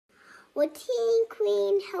Routine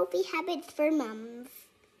Queen, healthy habits for moms.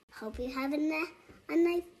 Hope you have a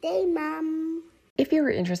nice day, Mom. If you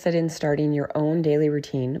are interested in starting your own daily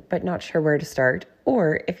routine, but not sure where to start,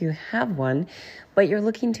 or if you have one, but you're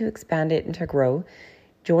looking to expand it and to grow,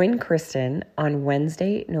 join Kristen on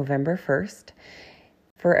Wednesday, November 1st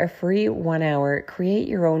for a free 1-hour Create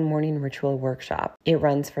Your Own Morning Ritual workshop. It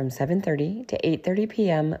runs from 7:30 to 8:30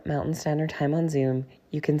 p.m. Mountain Standard Time on Zoom.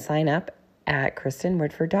 You can sign up at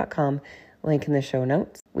KristenWoodford.com, link in the show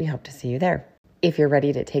notes. We hope to see you there. If you're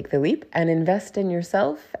ready to take the leap and invest in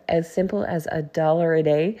yourself, as simple as $1 a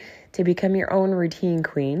day to become your own routine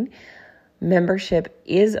queen, membership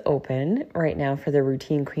is open right now for the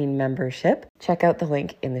Routine Queen membership. Check out the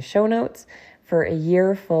link in the show notes for a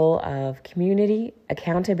year full of community,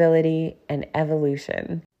 accountability, and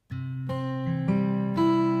evolution.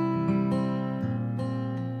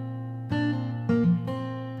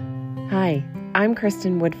 Hi, I'm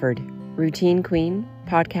Kristen Woodford, Routine Queen,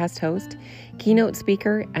 podcast host, keynote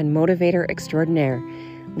speaker, and motivator extraordinaire,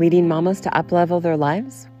 leading mamas to uplevel their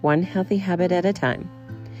lives one healthy habit at a time.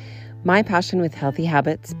 My passion with healthy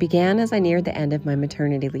habits began as I neared the end of my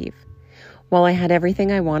maternity leave. While I had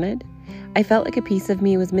everything I wanted, I felt like a piece of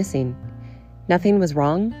me was missing. Nothing was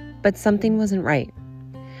wrong, but something wasn't right.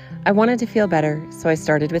 I wanted to feel better, so I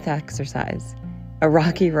started with exercise. A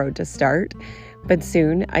rocky road to start, but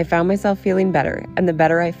soon I found myself feeling better, and the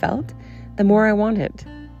better I felt, the more I wanted.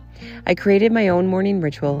 I created my own morning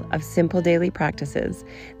ritual of simple daily practices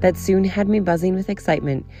that soon had me buzzing with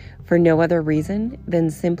excitement for no other reason than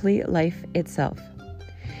simply life itself.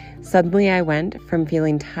 Suddenly I went from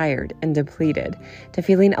feeling tired and depleted to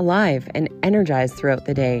feeling alive and energized throughout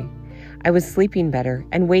the day. I was sleeping better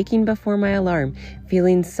and waking before my alarm,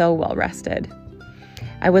 feeling so well rested.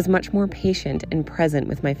 I was much more patient and present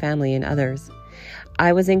with my family and others.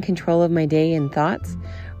 I was in control of my day and thoughts,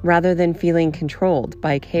 rather than feeling controlled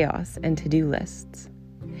by chaos and to-do lists.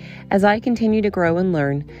 As I continue to grow and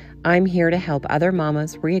learn, I'm here to help other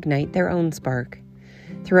mamas reignite their own spark.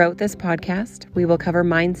 Throughout this podcast, we will cover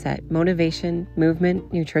mindset, motivation,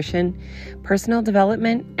 movement, nutrition, personal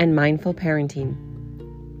development, and mindful parenting.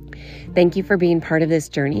 Thank you for being part of this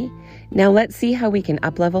journey. Now let's see how we can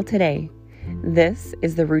uplevel today. This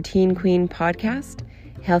is the Routine Queen podcast,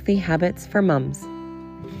 Healthy Habits for Mums.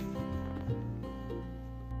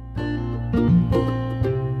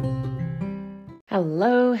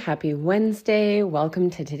 Hello, happy Wednesday. Welcome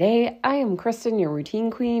to today. I am Kristen, your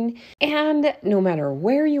routine queen. And no matter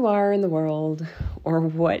where you are in the world or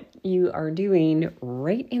what you are doing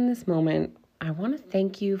right in this moment, I want to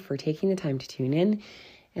thank you for taking the time to tune in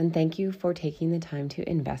and thank you for taking the time to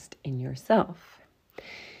invest in yourself.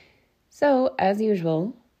 So, as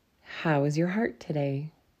usual, how is your heart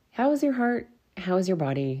today? How is your heart? How is your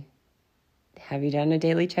body? Have you done a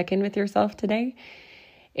daily check-in with yourself today?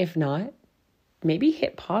 If not, maybe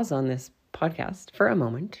hit pause on this podcast for a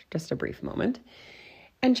moment, just a brief moment,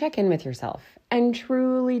 and check in with yourself and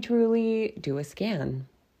truly do a scan.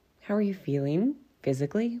 How are you feeling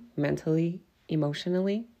physically, mentally,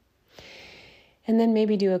 emotionally? And then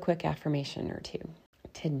maybe do a quick affirmation or two.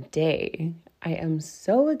 Today, I am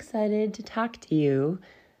so excited to talk to you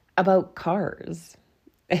about cars.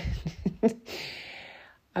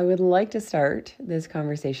 I would like to start this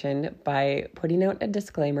conversation by putting out a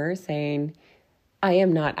disclaimer saying, I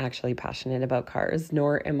am not actually passionate about cars,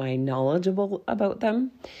 nor am I knowledgeable about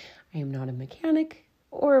them. I am not a mechanic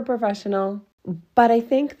or a professional, but I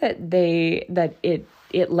think that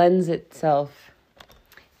it lends itself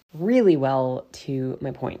really well to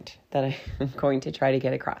my point that I'm going to try to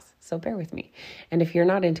get across. So bear with me. And if you're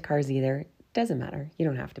not into cars either, it doesn't matter. You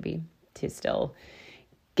don't have to be to still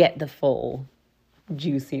get the full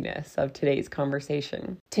juiciness of today's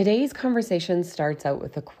conversation. Today's conversation starts out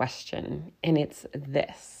with a question, and it's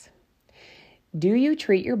this. Do you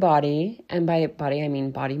treat your body, and by body I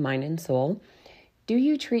mean body, mind, and soul, do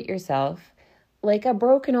you treat yourself like a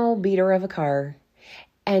broken old beater of a car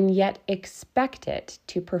and yet expect it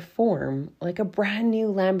to perform like a brand new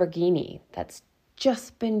Lamborghini that's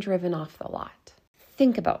just been driven off the lot?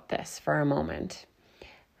 Think about this for a moment.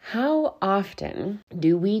 How often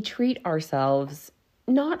do we treat ourselves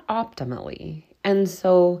not optimally? And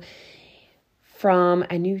so from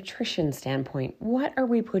a nutrition standpoint, what are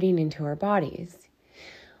we putting into our bodies?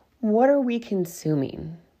 What are we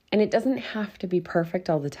consuming? And it doesn't have to be perfect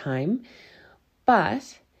all the time,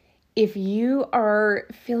 but if you are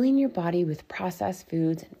filling your body with processed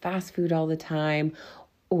foods and fast food all the time,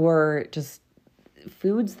 or just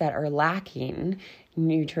foods that are lacking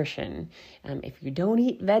nutrition, if you don't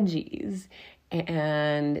eat veggies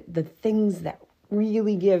and the things that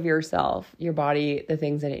really give your body, the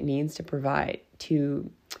things that it needs to provide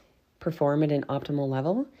to perform at an optimal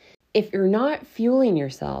level, if you're not fueling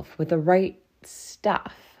yourself with the right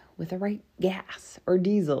stuff, with the right gas or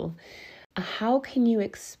diesel, how can you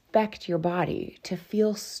expect your body to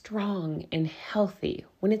feel strong and healthy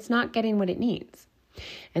when it's not getting what it needs?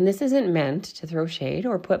 And this isn't meant to throw shade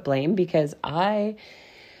or put blame, because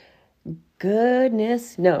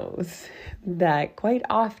goodness knows that quite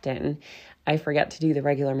often I forget to do the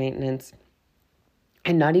regular maintenance,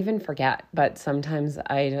 and not even forget, but sometimes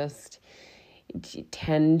I just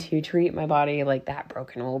tend to treat my body like that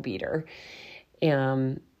broken old beater,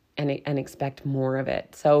 and expect more of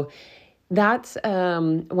it. So that's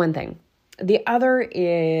one thing. The other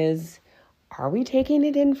is, are we taking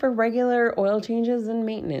it in for regular oil changes and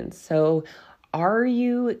maintenance? So are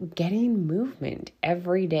you getting movement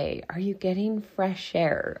every day? Are you getting fresh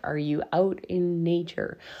air? Are you out in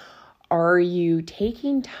nature? Are you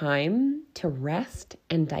taking time to rest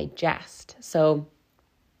and digest? So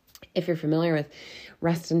if you're familiar with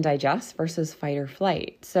rest and digest versus fight or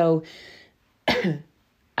flight. So,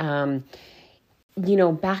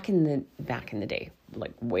 back in the day,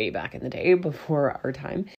 like way back in the day before our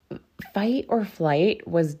time, fight or flight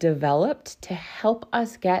was developed to help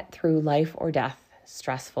us get through life or death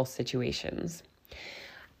stressful situations.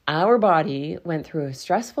 Our body went through a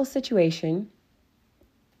stressful situation,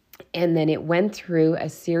 and then it went through a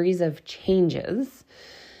series of changes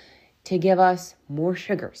to give us more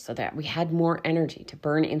sugar so that we had more energy to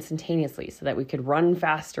burn instantaneously, so that we could run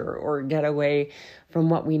faster or get away from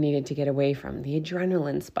what we needed to get away from. The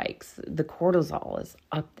adrenaline spikes, the cortisol is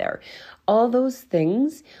up there. All those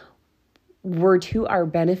things were to our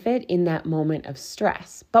benefit in that moment of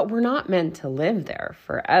stress, but we're not meant to live there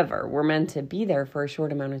forever. We're meant to be there for a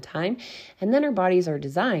short amount of time. And then our bodies are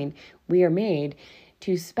designed, we are made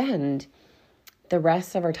to spend the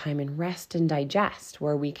rest of our time in rest and digest,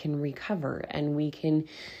 where we can recover and we can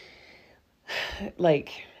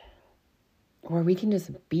where we can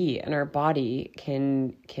just be, and our body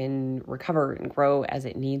can recover and grow as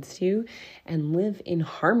it needs to and live in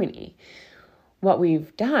harmony. What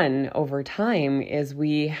we've done over time is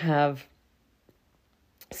we have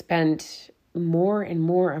spent more and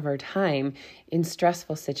more of our time in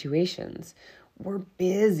stressful situations. We're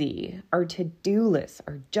busy, our to-do lists,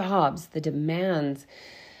 our jobs, the demands,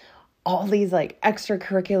 all these like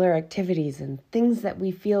extracurricular activities and things that we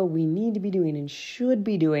feel we need to be doing and should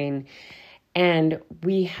be doing. And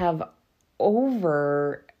we have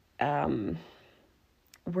words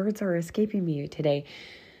are escaping me today.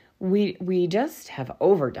 We just have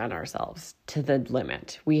overdone ourselves to the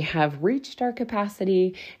limit. We have reached our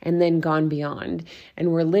capacity and then gone beyond.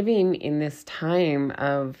 And we're living in this time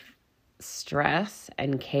of stress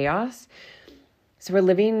and chaos. So we're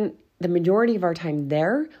living the majority of our time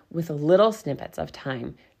there with little snippets of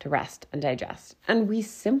time to rest and digest. And we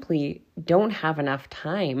simply don't have enough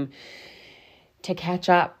time to catch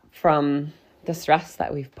up from the stress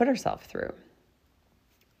that we've put ourselves through.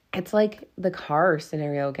 It's like the car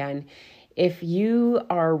scenario again. If you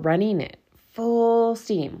are running it full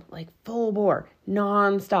steam, like full bore,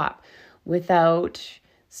 nonstop, without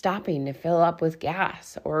stopping to fill up with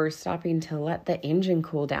gas or stopping to let the engine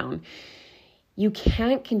cool down, you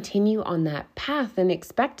can't continue on that path and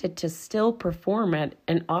expect it to still perform at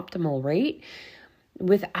an optimal rate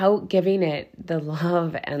without giving it the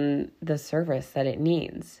love and the service that it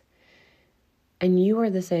needs. And you are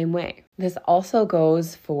the same way. This also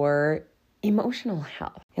goes for emotional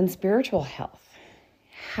health and spiritual health.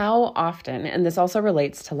 How often, and this also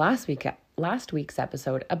relates to last week's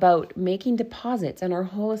episode about making deposits in our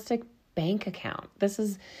holistic bank account. This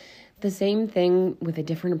is the same thing with a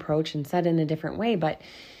different approach and said in a different way. But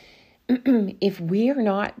if we are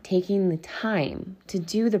not taking the time to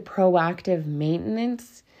do the proactive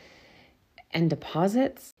maintenance and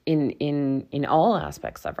deposits in all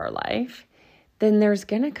aspects of our life, then there's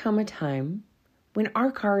going to come a time when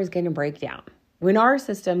our car is going to break down, when our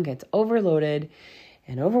system gets overloaded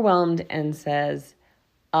and overwhelmed and says,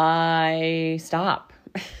 I stop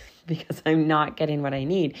because I'm not getting what I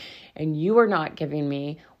need. And you are not giving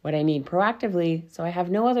me what I need proactively, so I have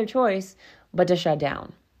no other choice but to shut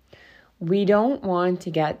down. We don't want to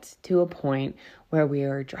get to a point where we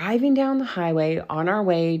are driving down the highway on our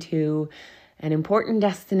way to an important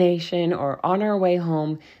destination or on our way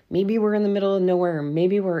home. Maybe we're in the middle of nowhere, or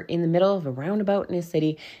maybe we're in the middle of a roundabout in a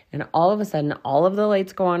city, and all of a sudden, all of the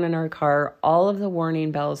lights go on in our car, all of the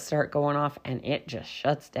warning bells start going off, and it just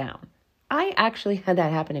shuts down. I actually had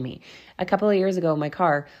that happen to me. A couple of years ago, my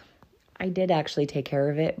car, I did actually take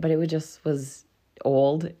care of it, but it was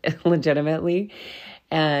old, legitimately.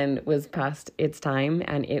 and was past its time,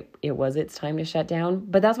 and it was its time to shut down.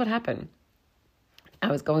 But that's what happened.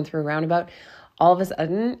 I was going through a roundabout. All of a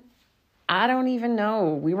sudden, I don't even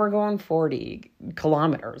know. We were going 40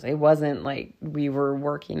 kilometers. It wasn't like we were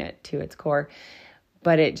working it to its core,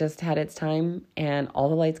 but it just had its time, and all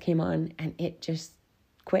the lights came on, and it just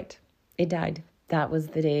quit. It died. That was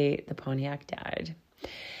the day the Pontiac died.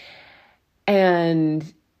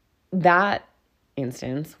 And that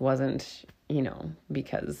instance wasn't,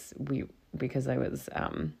 because I was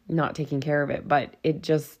not taking care of it, but it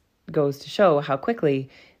just goes to show how quickly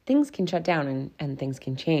things can shut down and things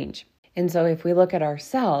can change. And so if we look at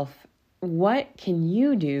ourselves, what can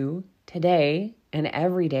you do today and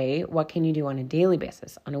every day? What can you do on a daily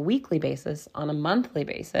basis, on a weekly basis, on a monthly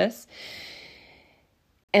basis?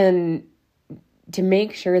 And to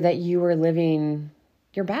make sure that you are living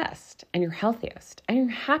your best and your healthiest and your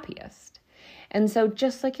happiest. And so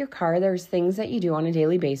just like your car, there's things that you do on a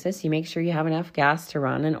daily basis. You make sure you have enough gas to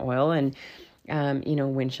run and oil and,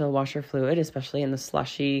 windshield washer fluid, especially in the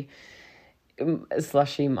slushy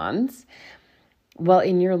months. Well,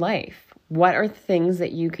 in your life, what are things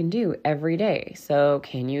that you can do every day? So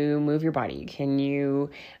can you move your body? Can you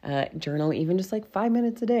journal even just like 5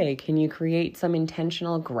 minutes a day? Can you create some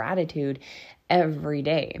intentional gratitude every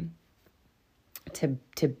day to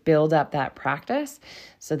build up that practice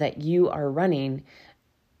so that you are running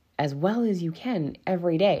as well as you can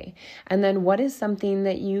every day? And then what is something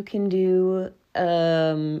that you can do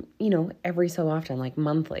every so often, like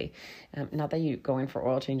monthly? Not that you go in for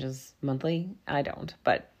oil changes monthly. I don't,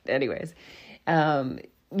 but anyways,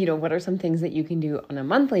 what are some things that you can do on a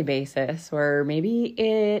monthly basis, or maybe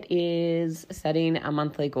it is setting a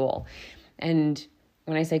monthly goal. And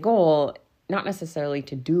when I say goal, not necessarily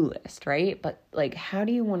to-do list, right? But like, how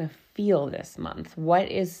do you want to feel this month?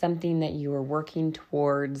 What is something that you are working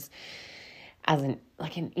towards as an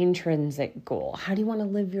intrinsic goal? How do you want to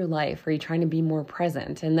live your life? Are you trying to be more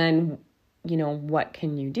present? And then, what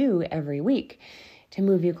can you do every week to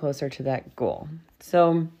move you closer to that goal?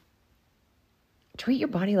 So treat your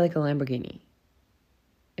body like a Lamborghini.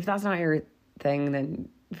 If that's not your thing, then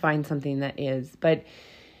find something that is. But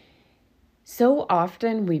so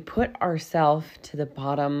often we put ourselves to the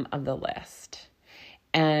bottom of the list,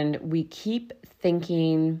 and we keep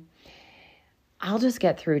thinking, I'll just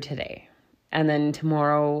get through today, and then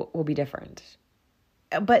tomorrow will be different.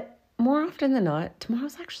 But more often than not,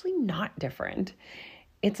 tomorrow's actually not different.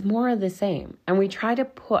 It's more of the same. And we try to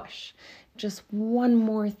push just one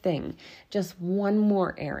more thing, just one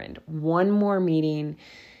more errand, one more meeting,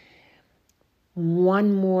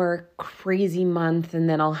 one more crazy month, and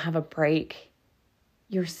then I'll have a break.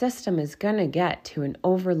 Your system is going to get to an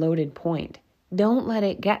overloaded point. Don't let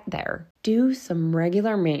it get there. Do some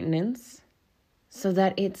regular maintenance so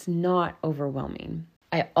that it's not overwhelming.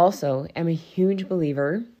 I also am a huge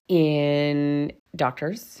believer in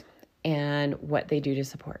doctors and what they do to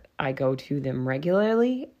support. I go to them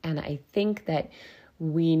regularly, and I think that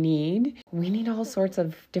we need all sorts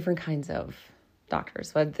of different kinds of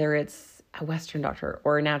doctors, whether it's a Western doctor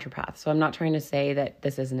or a naturopath. So I'm not trying to say that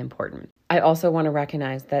this isn't important. I also want to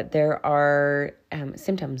recognize that there are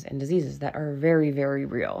symptoms and diseases that are very, very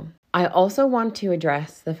real. I also want to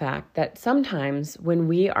address the fact that sometimes when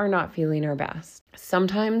we are not feeling our best,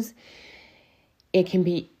 sometimes it can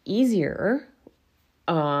be easier,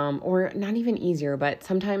 or not even easier, but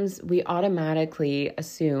sometimes we automatically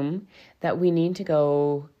assume that we need to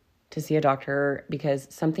go to see a doctor because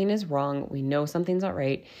something is wrong. We know something's not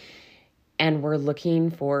right. And we're looking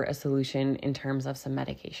for a solution in terms of some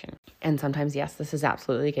medication. And sometimes, yes, this is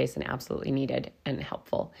absolutely the case and absolutely needed and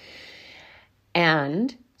helpful.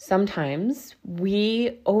 And sometimes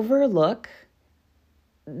we overlook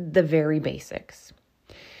the very basics.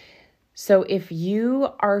 So if you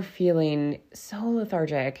are feeling so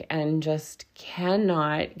lethargic and just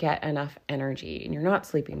cannot get enough energy and you're not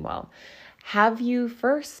sleeping well, have you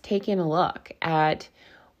first taken a look at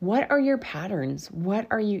what are your patterns? What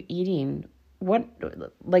are you eating? What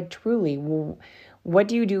do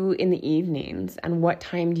you do in the evenings? And what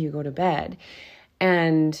time do you go to bed?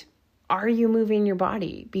 And are you moving your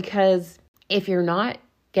body? Because if you're not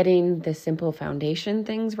getting the simple foundation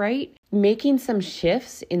things right, making some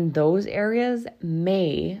shifts in those areas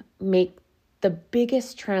may make the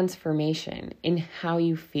biggest transformation in how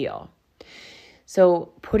you feel.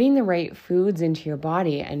 So putting the right foods into your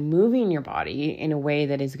body and moving your body in a way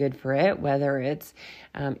that is good for it, whether it's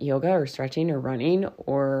yoga or stretching or running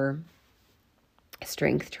or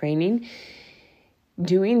strength training,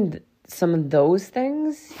 doing some of those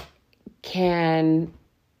things can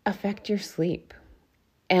affect your sleep.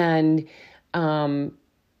 And,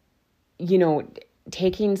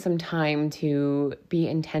 taking some time to be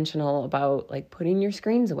intentional about like putting your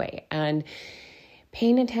screens away and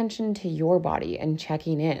paying attention to your body and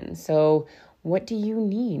checking in. So what do you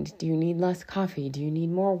need? Do you need less coffee? Do you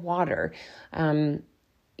need more water?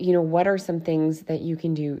 What are some things that you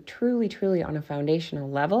can do truly, truly on a foundational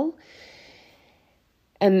level,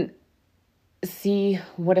 and see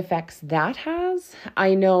what effects that has?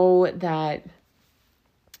 I know that,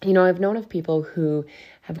 I've known of people who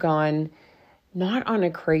have gone not on a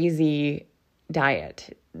crazy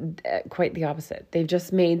diet, quite the opposite. They've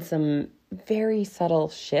just made some very subtle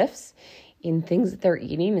shifts in things that they're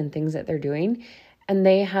eating and things that they're doing. And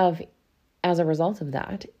they have, as a result of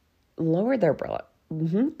that, lowered their blood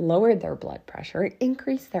pressure,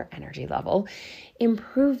 increased their energy level,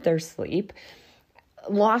 improved their sleep,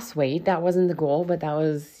 lost weight. That wasn't the goal, but that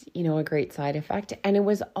was, a great side effect. And it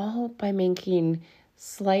was all by making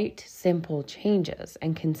slight, simple changes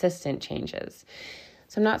and consistent changes.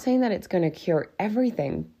 So I'm not saying that it's going to cure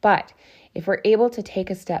everything, but if we're able to take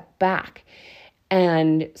a step back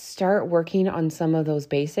and start working on some of those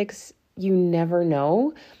basics, you never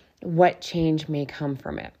know what change may come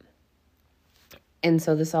from it. And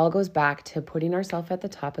so this all goes back to putting ourselves at the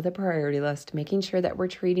top of the priority list, making sure that we're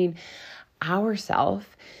treating ourselves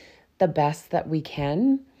the best that we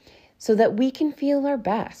can so that we can feel our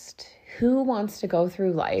best. Who wants to go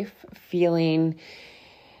through life feeling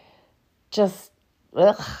just,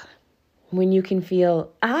 when you can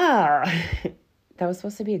feel, that was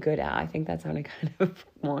supposed to be a good I think that sounded kind of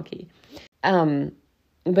wonky.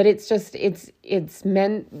 But it's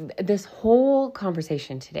meant, this whole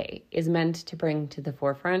conversation today is meant to bring to the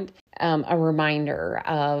forefront a reminder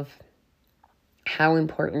of how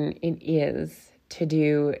important it is to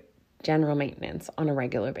do general maintenance on a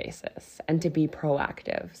regular basis and to be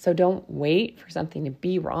proactive. So don't wait for something to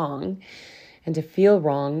be wrong and to feel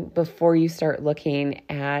wrong before you start looking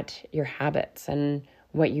at your habits and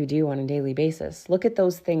what you do on a daily basis. Look at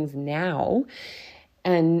those things now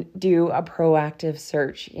and do a proactive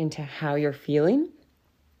search into how you're feeling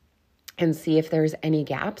and see if there's any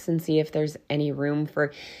gaps and see if there's any room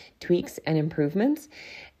for tweaks and improvements.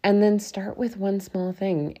 And then start with one small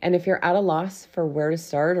thing. And if you're at a loss for where to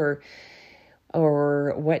start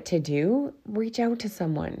or what to do, reach out to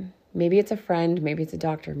someone. Maybe it's a friend, maybe it's a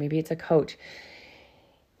doctor, maybe it's a coach.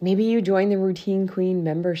 Maybe you join the Routine Queen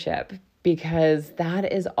membership, because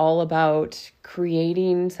that is all about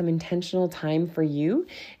creating some intentional time for you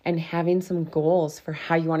and having some goals for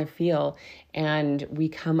how you want to feel. And we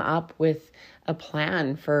come up with a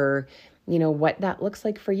plan for what that looks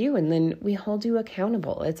like for you. And then we hold you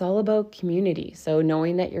accountable. It's all about community. So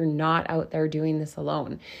knowing that you're not out there doing this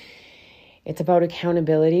alone. It's about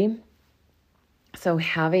accountability. So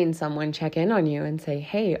having someone check in on you and say,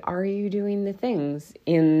 hey, are you doing the things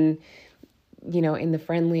in the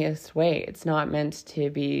friendliest way? It's not meant to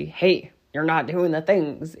be, hey, you're not doing the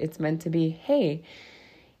things. It's meant to be, hey,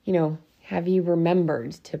 have you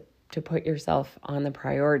remembered to put yourself on the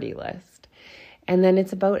priority list? And then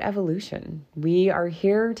it's about evolution. We are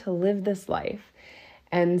here to live this life.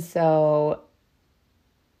 And so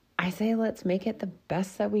I say, let's make it the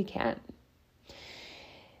best that we can.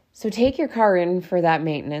 So take your car in for that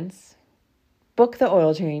maintenance, book the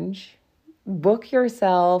oil change, book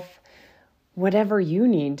yourself whatever you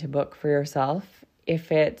need to book for yourself.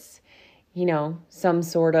 If it's, some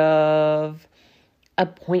sort of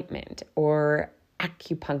appointment or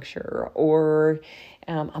acupuncture or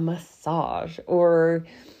a massage, or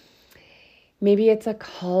maybe it's a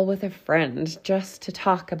call with a friend just to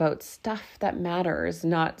talk about stuff that matters,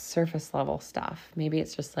 not surface level stuff. Maybe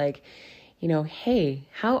it's just like, hey,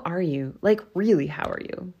 how are you? Like, really, how are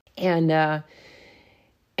you? And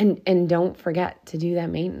don't forget to do that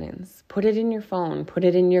maintenance. Put it in your phone, put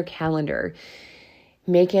it in your calendar,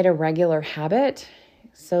 make it a regular habit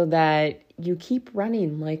so that you keep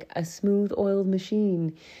running like a smooth oiled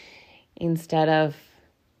machine instead of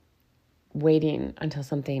waiting until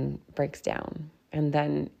something breaks down and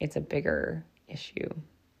then it's a bigger issue.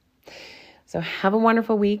 So have a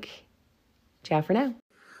wonderful week. Ciao for now.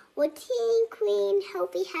 Routine Queen,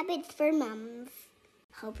 healthy habits for moms.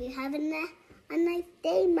 Hope you have a nice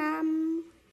day, Mom.